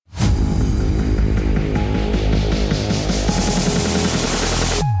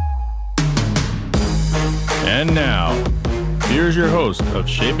And now, here's your host of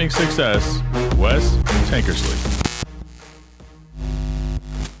Shaping Success, Wes Tankersley.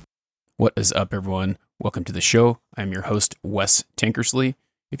 What is up, everyone? Welcome to the show. I'm your host, Wes Tankersley.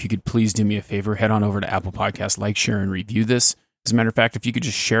 If you could please do me a favor, head on over to Apple Podcasts, like, share, and review this. As a matter of fact, if you could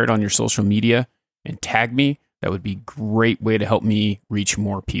just share it on your social media and tag me, that would be a great way to help me reach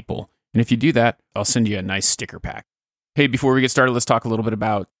more people. And if you do that, I'll send you a nice sticker pack. Hey, before we get started, let's talk a little bit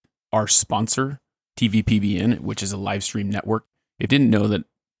about our sponsor, TVPBN, which is a live stream network. If you didn't know that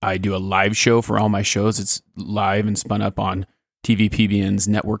I do a live show for all my shows, it's live and spun up on TVPBN's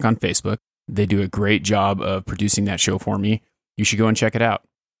network on Facebook. They do a great job of producing that show for me. You should go and check it out.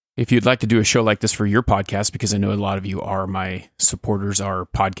 If you'd like to do a show like this for your podcast, because I know a lot of you are my supporters, are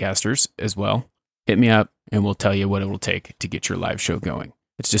podcasters as well, hit me up and we'll tell you what it will take to get your live show going.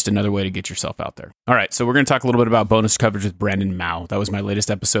 It's just another way to get yourself out there. All right, so we're going to talk a little bit about bonus coverage with Brandon Mao. That was my latest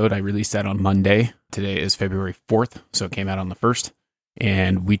episode. I released that on Monday. Today is February 4th, so it came out on the 1st.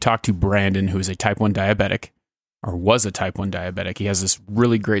 And we talked to Brandon, who is a type 1 diabetic, or was a type 1 diabetic. He has this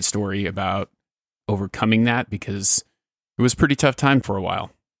really great story about overcoming that because it was a pretty tough time for a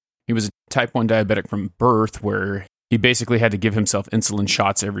while. He was a type 1 diabetic from birth, where he basically had to give himself insulin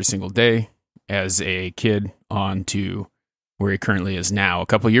shots every single day as a kid on to where he currently is now. A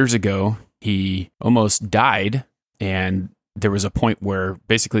couple years ago, he almost died, and there was a point where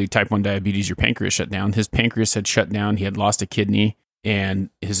basically type 1 diabetes, your pancreas shut down. His pancreas had shut down. He had lost a kidney,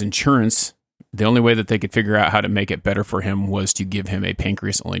 and his insurance, the only way that they could figure out how to make it better for him was to give him a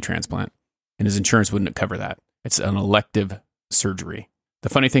pancreas-only transplant, and his insurance wouldn't cover that. It's an elective surgery. The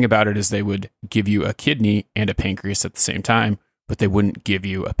funny thing about it is they would give you a kidney and a pancreas at the same time, but they wouldn't give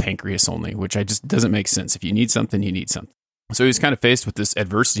you a pancreas only, which just doesn't make sense. If you need something, you need something. So he was kind of faced with this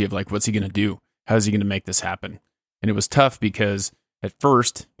adversity of like, what's he going to do? How is he going to make this happen? And it was tough because at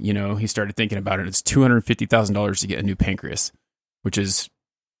first, he started thinking about it. It's $250,000 to get a new pancreas, which is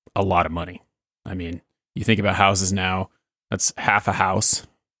a lot of money. I mean, you think about houses now, that's half a house.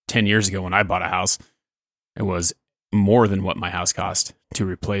 10 years ago when I bought a house, it was more than what my house cost to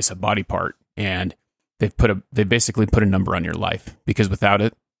replace a body part. And they basically put a number on your life, because without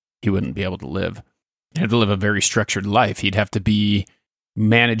it, he wouldn't be able to live. He'd have to live a very structured life. He'd have to be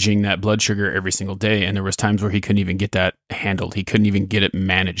managing that blood sugar every single day. And there was times where he couldn't even get that handled. He couldn't even get it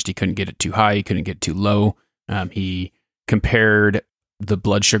managed. He couldn't get it too high. He couldn't get it too low. He compared the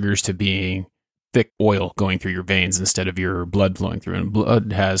blood sugars to being thick oil going through your veins instead of your blood flowing through. And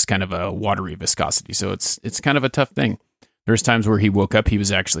blood has kind of a watery viscosity. So it's kind of a tough thing. There's times where he woke up, he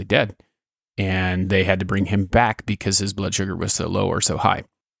was actually dead. And they had to bring him back because his blood sugar was so low or so high.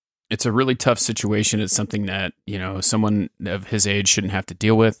 It's a really tough situation. It's something that, someone of his age shouldn't have to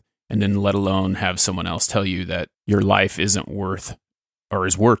deal with, and then let alone have someone else tell you that your life isn't worth or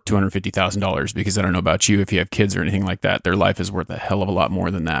is worth $250,000, because I don't know about you, if you have kids or anything like that, their life is worth a hell of a lot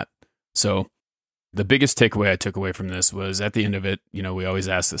more than that. So the biggest takeaway I took away from this was at the end of it, we always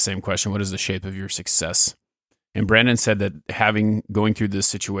ask the same question: what is the shape of your success? And Brandon said that going through this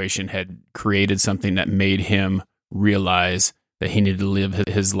situation had created something that made him realize that he needed to live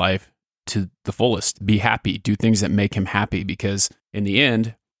his life to the fullest, be happy, do things that make him happy, because in the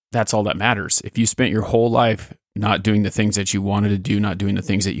end, that's all that matters. If you spent your whole life not doing the things that you wanted to do, not doing the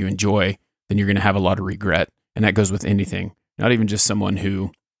things that you enjoy, then you're going to have a lot of regret. And that goes with anything, not even just someone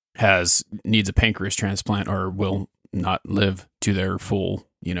who needs a pancreas transplant or will not live to their full,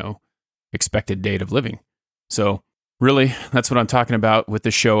 expected date of living. So really, that's what I'm talking about with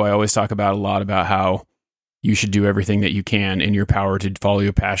the show. I always talk about a lot about how you should do everything that you can in your power to follow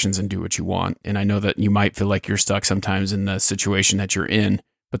your passions and do what you want. And I know that you might feel like you're stuck sometimes in the situation that you're in,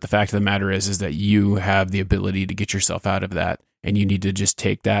 but the fact of the matter is that you have the ability to get yourself out of that. And you need to just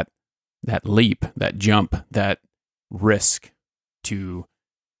take that leap, that jump, that risk to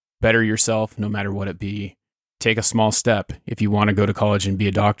better yourself, no matter what it be. Take a small step. If you want to go to college and be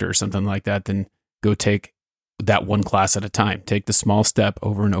a doctor or something like that, then go take that one class at a time. Take the small step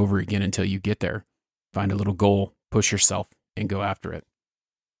over and over again until you get there. Find a little goal, push yourself, and go after it.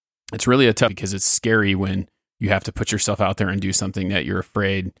 It's really tough because it's scary when you have to put yourself out there and do something that you're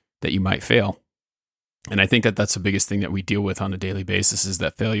afraid that you might fail. And I think that that's the biggest thing that we deal with on a daily basis, is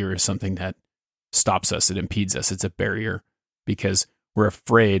that failure is something that stops us. It impedes us. It's a barrier because we're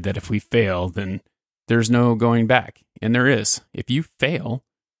afraid that if we fail, then there's no going back. And there is. If you fail,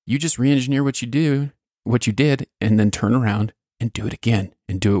 you just re-engineer what you did, and then turn around and do it again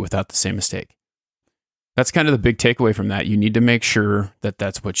and do it without the same mistake. That's kind of the big takeaway from that. You need to make sure that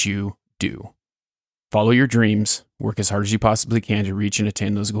that's what you do. Follow your dreams, work as hard as you possibly can to reach and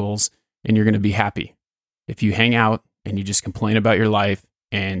attain those goals, and you're going to be happy. If you hang out and you just complain about your life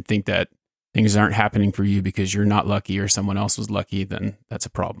and think that things aren't happening for you because you're not lucky or someone else was lucky, then that's a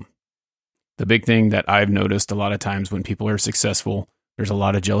problem. The big thing that I've noticed a lot of times when people are successful, there's a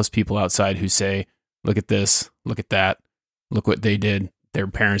lot of jealous people outside who say, look at this, look at that, look what they did. Their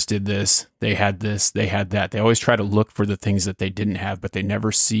parents did this, they had that. They always try to look for the things that they didn't have, but they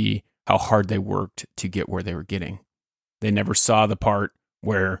never see how hard they worked to get where they were getting. They never saw the part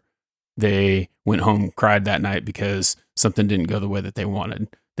where they went home, cried that night because something didn't go the way that they wanted.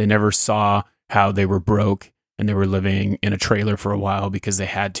 They never saw how they were broke and they were living in a trailer for a while because they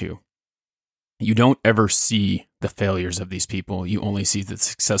had to. You don't ever see the failures of these people. You only see the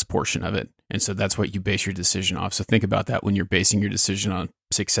success portion of it. And so that's what you base your decision off. So think about that when you're basing your decision on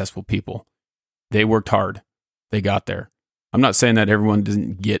successful people. They worked hard. They got there. I'm not saying that everyone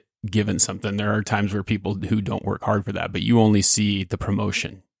doesn't get given something. There are times where people who don't work hard for that, but you only see the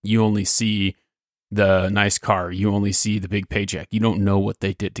promotion. You only see the nice car. You only see the big paycheck. You don't know what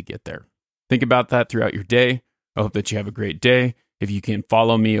they did to get there. Think about that throughout your day. I hope that you have a great day. If you can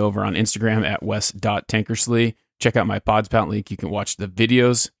follow me over on Instagram at wes.tankersley, check out my Podspout link. You can watch the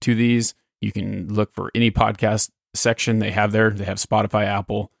videos to these. You can look for any podcast section they have there. They have Spotify,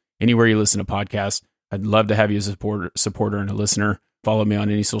 Apple, anywhere you listen to podcasts. I'd love to have you as a supporter and a listener. Follow me on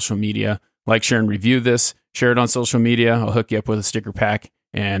any social media. Like, share, and review this. Share it on social media. I'll hook you up with a sticker pack,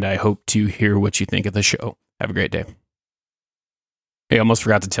 and I hope to hear what you think of the show. Have a great day. Hey, I almost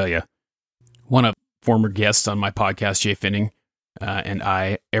forgot to tell you. One of former guests on my podcast, Jay Finning, and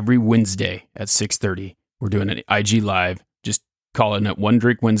I, every Wednesday at 6:30, we're doing an IG Live, just calling it One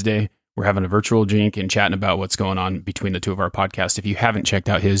Drink Wednesday. We're having a virtual drink and chatting about what's going on between the two of our podcasts. If you haven't checked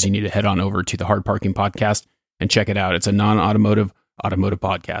out his, you need to head on over to the Hard Parking Podcast and check it out. It's a non-automotive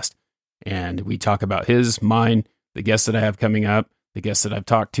podcast. And we talk about his, mine, the guests that I have coming up, the guests that I've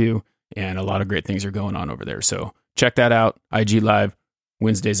talked to, and a lot of great things are going on over there. So check that out. IG Live,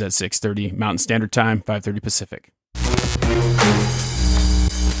 Wednesdays at 6:30 Mountain Standard Time, 5:30 Pacific.